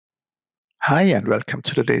Hi and welcome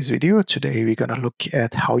to today's video. Today we're going to look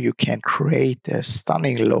at how you can create a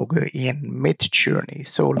stunning logo in MidJourney.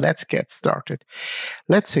 So let's get started.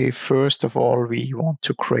 Let's say first of all we want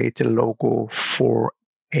to create a logo for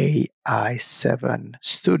AI7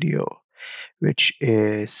 Studio, which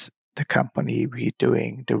is the company we're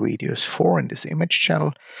doing the videos for in this image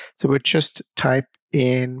channel. So we just type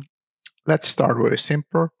in, let's start very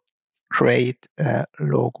simple, create a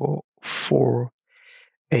logo for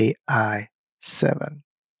AI7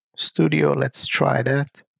 Studio. Let's try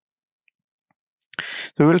that.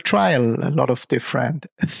 So we'll try a lot of different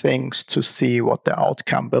things to see what the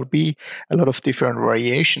outcome will be, a lot of different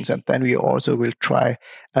variations, and then we also will try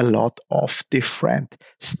a lot of different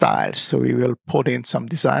styles. So we will put in some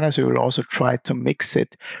designers. We will also try to mix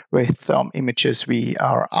it with images we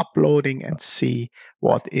are uploading and see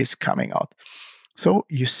what is coming out. So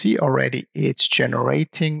you see already it's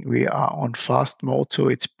generating. We are on fast mode, so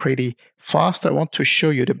it's pretty fast. I want to show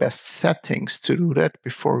you the best settings to do that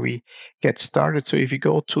before we get started. So if you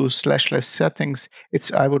go to /less settings,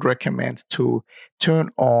 I would recommend to turn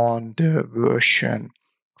on the version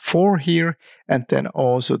 4 here and then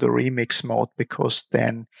also the remix mode, because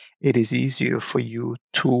then it is easier for you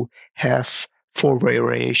to have 4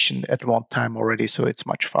 variation at one time already, so it's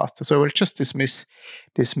much faster. So we'll just dismiss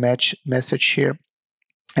this message here,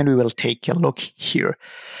 and we will take a look here.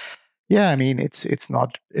 Yeah, I mean it's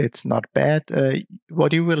not bad.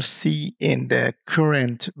 What you will see in the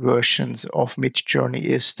current versions of MidJourney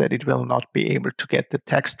is that it will not be able to get the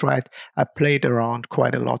text right. I played around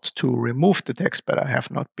quite a lot to remove the text, but I have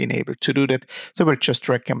not been able to do that. So we'll just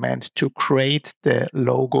recommend to create the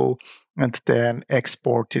logo and then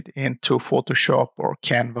export it into Photoshop or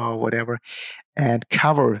Canva or whatever, and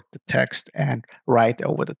cover the text and write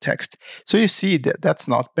over the text. So you see that that's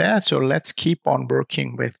not bad. So let's keep on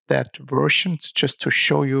working with that version just to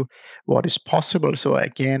show you what is possible. So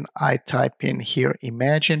again, I type in here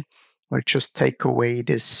imagine. We'll just take away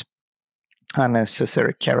this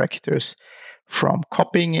unnecessary characters from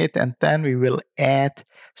copying it, and then we will add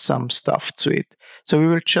some stuff to it. So we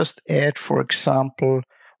will just add, for example,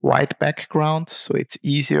 white background, so it's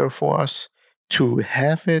easier for us to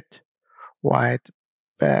have it. White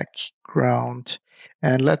background.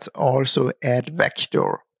 And let's also add vector.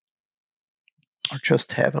 Or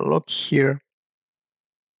just have a look here.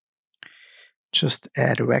 Just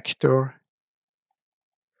add vector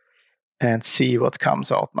and see what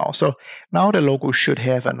comes out now. So now the logo should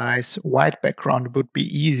have a nice white background. It would be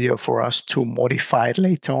easier for us to modify it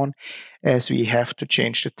later on, as we have to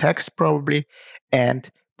change the text probably, and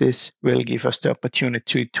this will give us the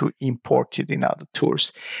opportunity to import it in other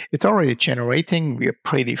tools. It's already generating. We are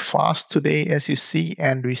pretty fast today, as you see,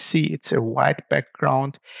 and we see it's a white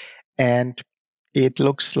background, and it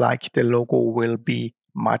looks like the logo will be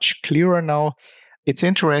much clearer now. It's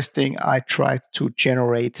interesting, I tried to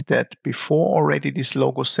generate that before already, these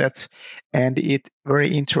logo sets, and it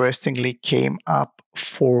very interestingly came up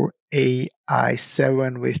for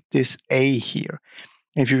AI7 with this A here.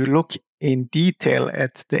 If you look in detail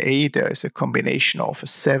at the A, there is a combination of a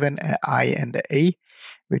 7, an I, and an A,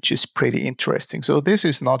 which is pretty interesting. So this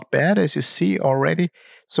is not bad, as you see already.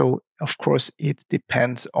 So of course it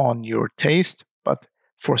depends on your taste, but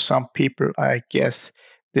for some people, I guess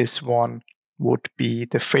this one would be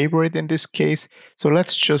the favorite in this case. So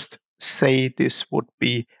let's just say this would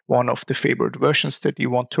be one of the favorite versions that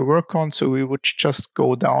you want to work on. So we would just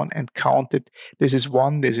go down and count it. This is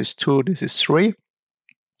 1, this is 2, this is 3.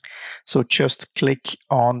 So just click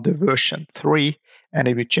on the version 3 and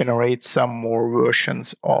it will generate some more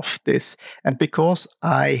versions of this. And because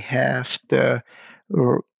I have the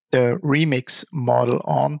remix model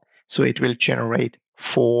on, so it will generate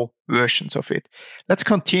 4 versions of it. Let's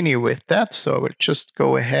continue with that. So I will just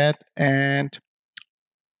go ahead and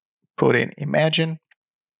put in imagine,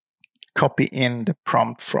 copy in the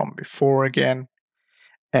prompt from before again,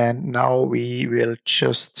 and now we will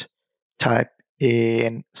just type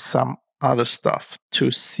in some other stuff to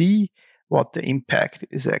see what the impact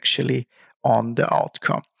is actually on the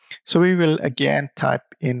outcome. So we will again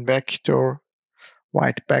type in vector,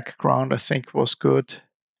 white background, I think was good.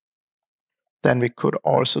 Then we could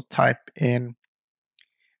also type in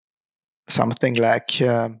something like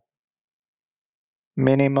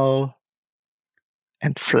minimal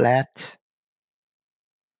and flat,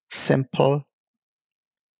 simple.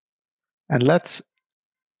 And let's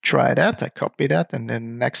try that. I copy that, and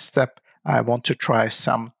then next step, I want to try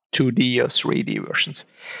some 2D or 3D versions.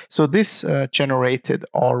 So this generated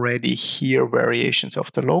already here variations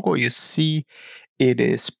of the logo. You see it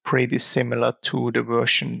is pretty similar to the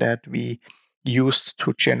version that we used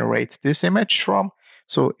to generate this image from.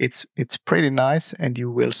 So it's pretty nice, and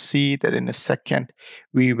you will see that in a second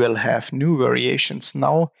we will have new variations.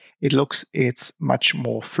 Now it's much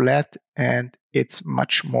more flat and it's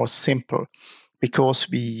much more simple because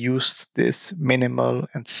we used this minimal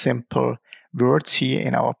and simple words here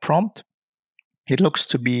in our prompt. It looks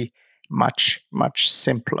to be much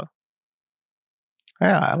simpler.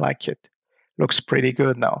 Yeah, I like it. Looks pretty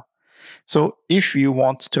good now. So if you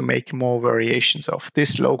want to make more variations of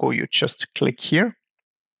this logo, you just click here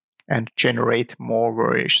and generate more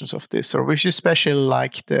variations of this. So if you especially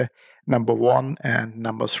like the number 1 and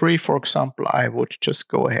number 3, for example, I would just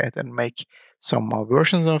go ahead and make some more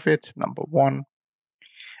versions of it, number 1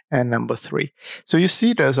 and number 3. So you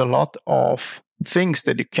see there's a lot of things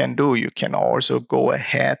that you can do. You can also go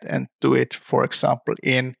ahead and do it, for example,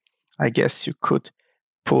 I guess you could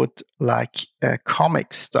put like a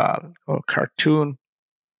comic style or cartoon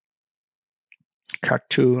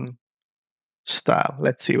style.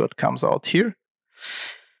 Let's see what comes out here.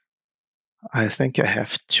 I think I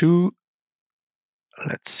have 2.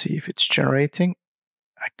 Let's see if it's generating.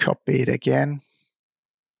 I copy it again.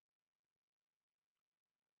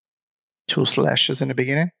 2 slashes in the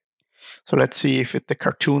beginning. So let's see if the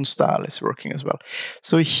cartoon style is working as well.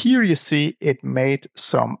 So here you see it made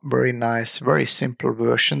some very nice, very simple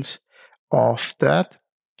versions of that.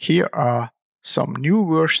 Here are some new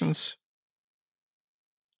versions.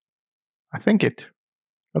 I think it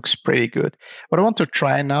looks pretty good. What I want to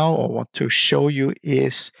try now, or want to show you,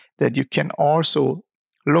 is that you can also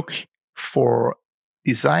look for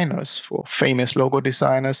designers, for famous logo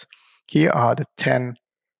designers. Here are the 10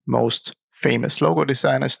 most famous logo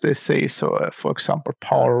designers, they say. So, for example,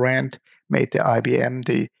 Paul Rand made the IBM,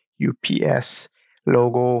 the UPS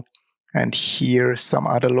logo, and here some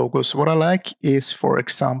other logos. What I like is, for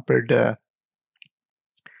example,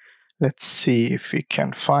 let's see if we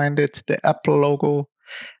can find it, the Apple logo.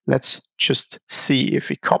 Let's just see if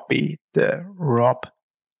we copy the Rob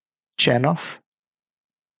Janoff.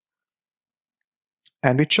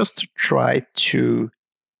 And we just try to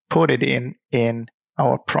put it in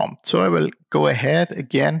our prompt. So I will go ahead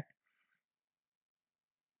again,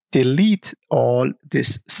 delete all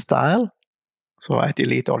this style. So I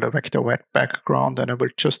delete all the vector wet background, and I will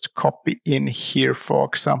just copy in here, for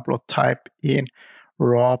example, or type in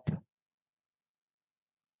Rob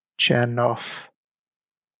Janoff,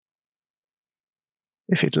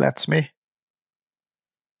 if it lets me,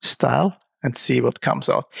 style, and see what comes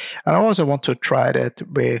out. And I also want to try that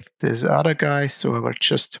with this other guy, so I will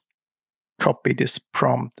just copy this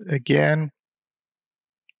prompt again.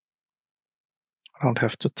 I don't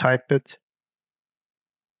have to type it.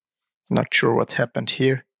 Not sure what happened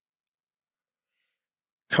here.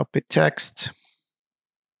 Copy text.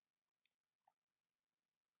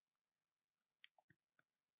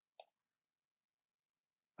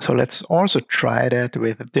 So let's also try that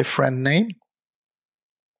with a different name.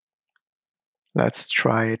 Let's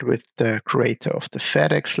try it with the creator of the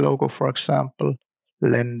FedEx logo, for example,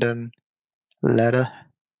 Lyndon Letter.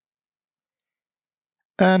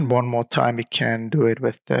 And one more time, we can do it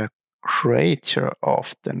with the creator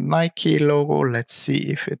of the Nike logo. Let's see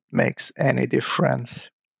if it makes any difference.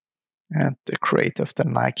 And the creator of the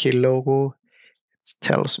Nike logo, it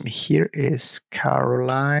tells me here, is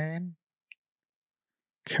Caroline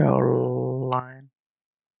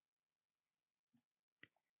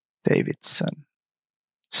Davidson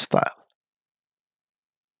style.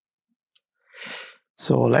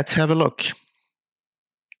 So let's have a look.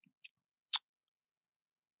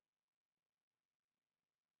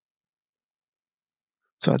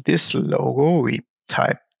 So this logo, we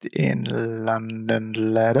typed in London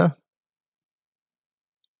Leather.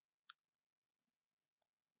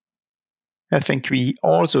 I think we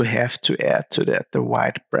also have to add to that the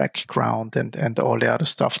white background and all the other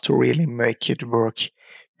stuff to really make it work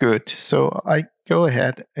good. So I go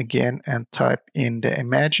ahead again and type in the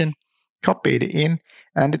Imagine, copy it in,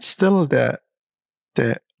 and it's still the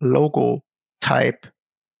logo type.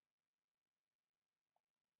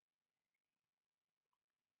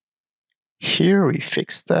 Here we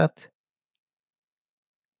fix that.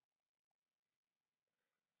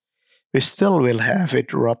 We still will have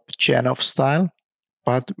it Rob Janoff style,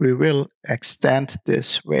 but we will extend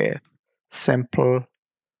this with simple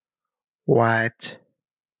white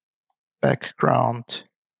background,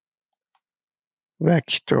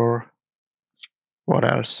 vector, what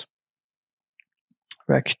else?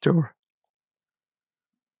 Vector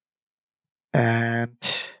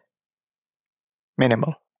and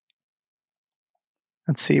minimal,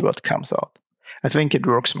 and see what comes out. I think it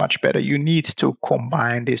works much better. You need to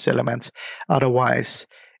combine these elements, otherwise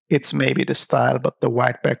it's maybe the style, but the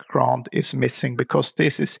white background is missing because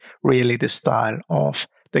this is really the style of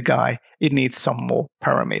the guy. It needs some more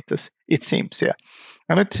parameters, it seems, yeah.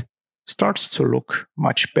 And it starts to look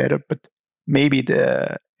much better, but maybe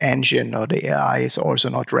the engine or the AI is also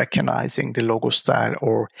not recognizing the logo style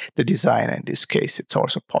or the designer in this case. It's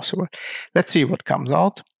also possible. Let's see what comes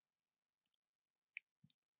out.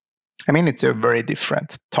 I mean, it's a very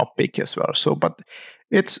different topic as well. So, but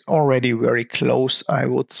it's already very close, I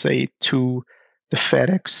would say, to the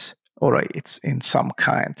FedEx, or it's in some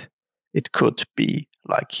kind. It could be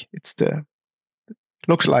like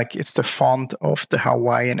looks like it's the font of the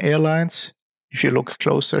Hawaiian Airlines, if you look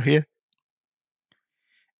closer here.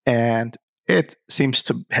 And it seems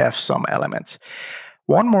to have some elements.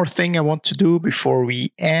 One more thing I want to do before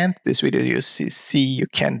we end this video, you see you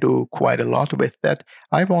can do quite a lot with that.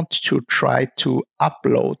 I want to try to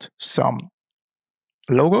upload some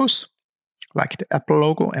logos, like the Apple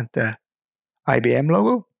logo and the IBM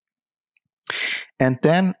logo. And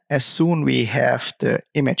then as soon we have the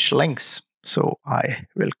image links, so I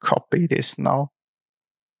will copy this now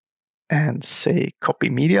and say copy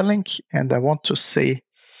media link, and I want to say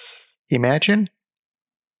imagine.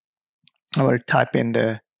 I will type in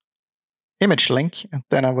the image link, and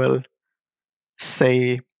then I will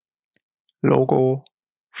say logo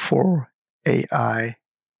for AI.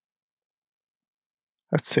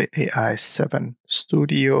 Let's say AI 7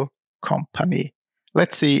 Studio Company.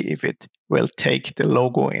 Let's see if it will take the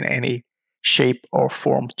logo in any shape or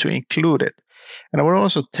form to include it. And I will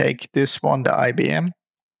also take this one, the IBM,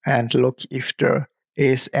 and look if there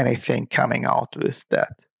is anything coming out with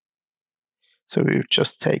that. So we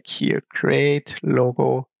just take here, create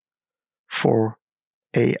logo for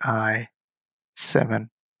AI 7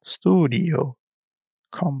 Studio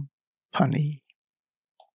Company.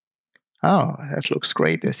 Oh, that looks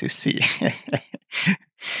great, as you see.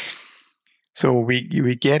 So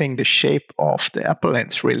we're getting the shape of the apple, and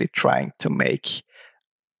it's really trying to make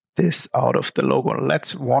this out of the logo.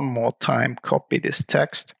 Let's one more time copy this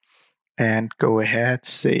text and go ahead,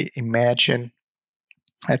 say imagine.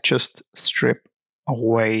 I just strip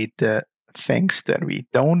away the things that we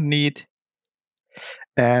don't need.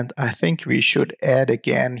 And I think we should add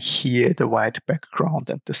again here the white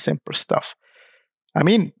background and the simple stuff. I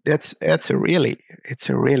mean, it's a really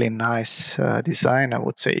nice design, I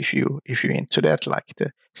would say, if you're into that, like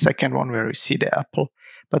the second one where you see the apple.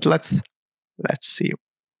 But let's see,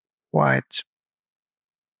 white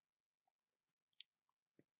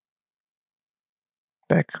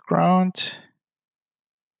background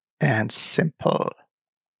and simple,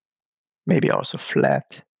 maybe also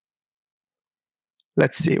flat.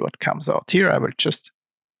 Let's see what comes out here. I will just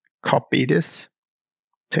copy this,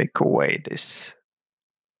 take away this,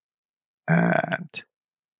 and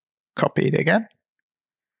copy it again.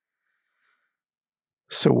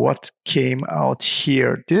 So what came out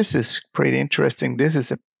here? This is pretty interesting. This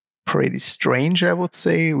is a pretty strange, I would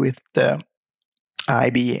say. With the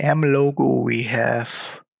IBM logo, we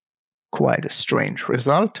have quite a strange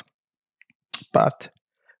result. But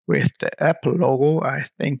with the Apple logo, I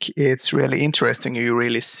think it's really interesting. You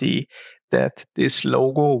really see that this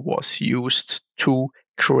logo was used to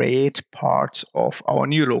create parts of our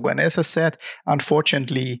new logo. And as I said,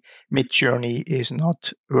 unfortunately, MidJourney is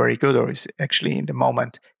not very good, or is actually in the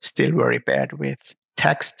moment still very bad with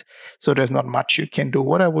text. So there's not much you can do.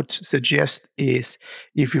 What I would suggest is,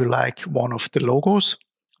 if you like one of the logos,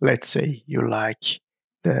 let's say you like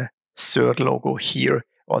the third logo here,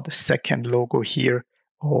 or the second logo here,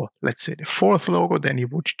 or let's say the fourth logo, then you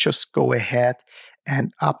would just go ahead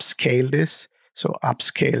and upscale this. So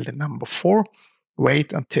upscale the number 4,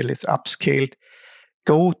 wait until it's upscaled,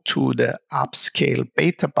 go to the upscale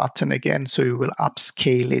beta button again, so you will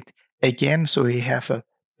upscale it again, so you have a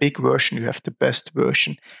big version, you have the best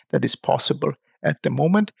version that is possible at the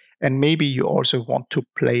moment. And maybe you also want to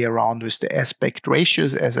play around with the aspect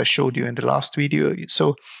ratios, as I showed you in the last video.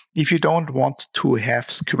 So if you don't want to have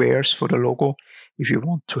squares for the logo, if you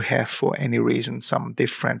want to have for any reason some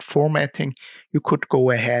different formatting, you could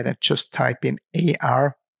go ahead and just type in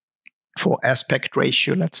AR for aspect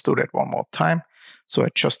ratio. Let's do that one more time. So I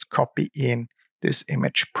just copy in this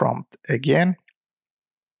image prompt again.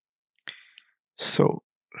 So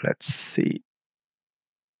let's see.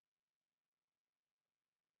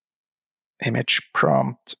 Image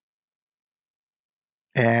prompt.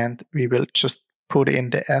 And we will just put in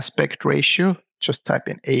the aspect ratio. Just type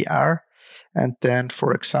in AR. And then,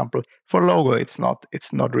 for example, for logo, it's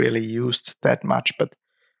not really used that much, but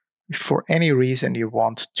if for any reason you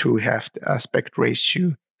want to have the aspect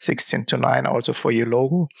ratio 16 to 9 also for your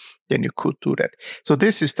logo, then you could do that. So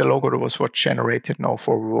this is the logo that was what generated now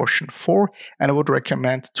for version 4, and I would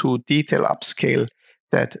recommend to detail upscale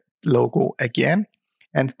that logo again,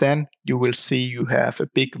 and then you will see you have a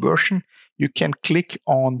big version. You can click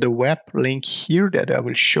on the web link here that I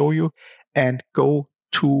will show you and go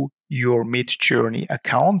to your MidJourney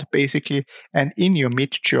account basically, and in your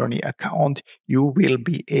MidJourney account you will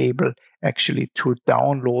be able actually to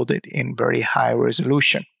download it in very high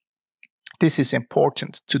resolution. This is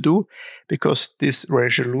important to do because this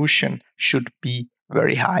resolution should be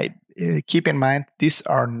very high. Keep in mind, these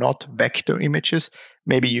are not vector images.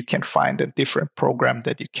 Maybe you can find a different program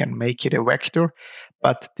that you can make it a vector,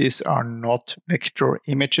 but these are not vector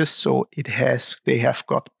images, so they have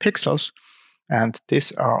got pixels, and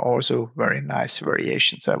these are also very nice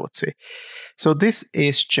variations, I would say. So this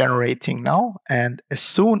is generating now, and as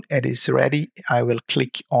soon as it is ready, I will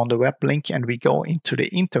click on the web link and we go into the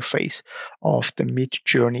interface of the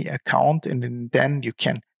MidJourney account, and then you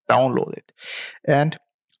can download it. And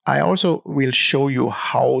I also will show you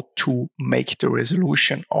how to make the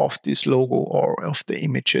resolution of this logo or of the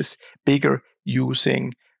images bigger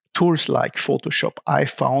using tools like Photoshop. I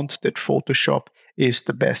found that Photoshop is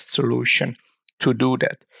the best solution to do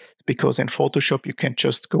that, because in Photoshop you can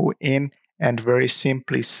just go in and very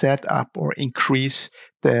simply set up or increase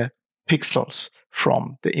the pixels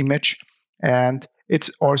from the image. And it's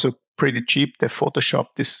also pretty cheap, the Photoshop,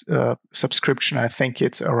 this subscription, I think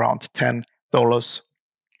it's around $10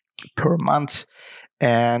 per month.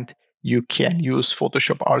 And you can use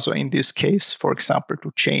Photoshop also in this case, for example,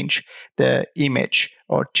 to change the image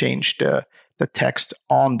or change the text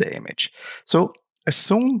on the image. So as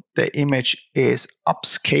soon the image is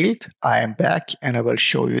upscaled, I am back and I will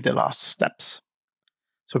show you the last steps.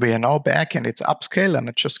 So we are now back and it's upscaled, and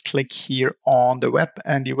I just click here on the web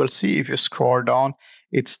and you will see if you scroll down,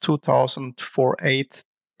 it's 2048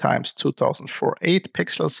 times 2048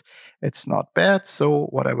 pixels. It's not bad. So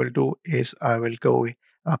what I will do is I will go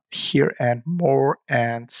up here and more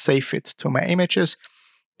and save it to my images.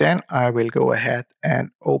 Then I will go ahead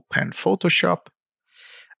and open Photoshop.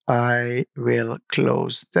 I will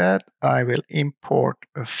close that. I will import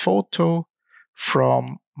a photo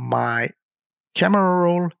from my camera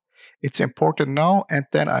roll. It's imported now, and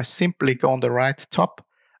then I simply go on the right top.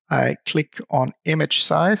 I click on image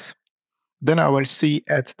size. Then I will see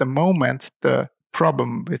at the moment the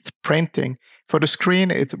problem with printing. For the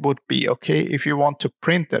screen, it would be okay. If you want to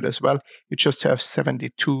print it as well, you just have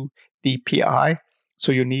 72 dpi.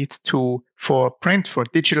 So you need to, for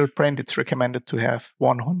digital print, it's recommended to have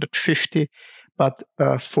 150. But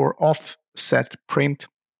for offset print,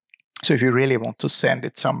 so if you really want to send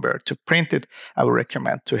it somewhere to print it, I would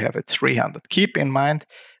recommend to have it 300. Keep in mind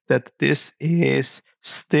that this is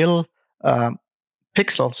still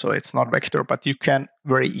pixel, so it's not vector, but you can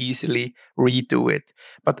very easily redo it.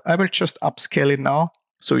 But I will just upscale it now.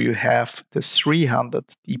 So you have the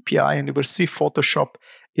 300 dpi, and you will see Photoshop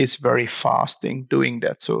is very fast in doing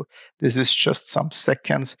that. So this is just some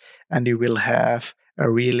seconds, and you will have a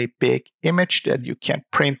really big image that you can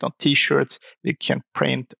print on t-shirts, you can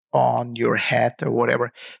print on your hat or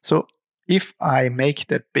whatever. So if I make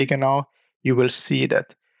that bigger now, you will see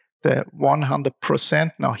that the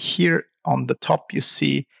 100%, now here on the top you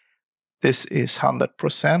see this is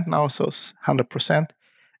 100% now, so 100%,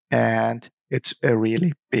 and it's a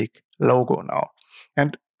really big logo now.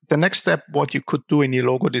 And the next step, what you could do in your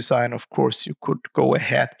logo design, of course, you could go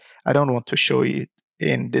ahead. I don't want to show you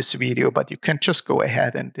in this video, but you can just go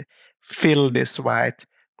ahead and fill this white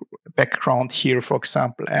background here, for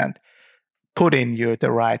example, and put in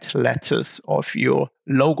the right letters of your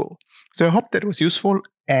logo. So I hope that was useful,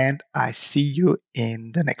 and I see you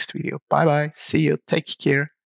in the next video. Bye bye. See you. Take care.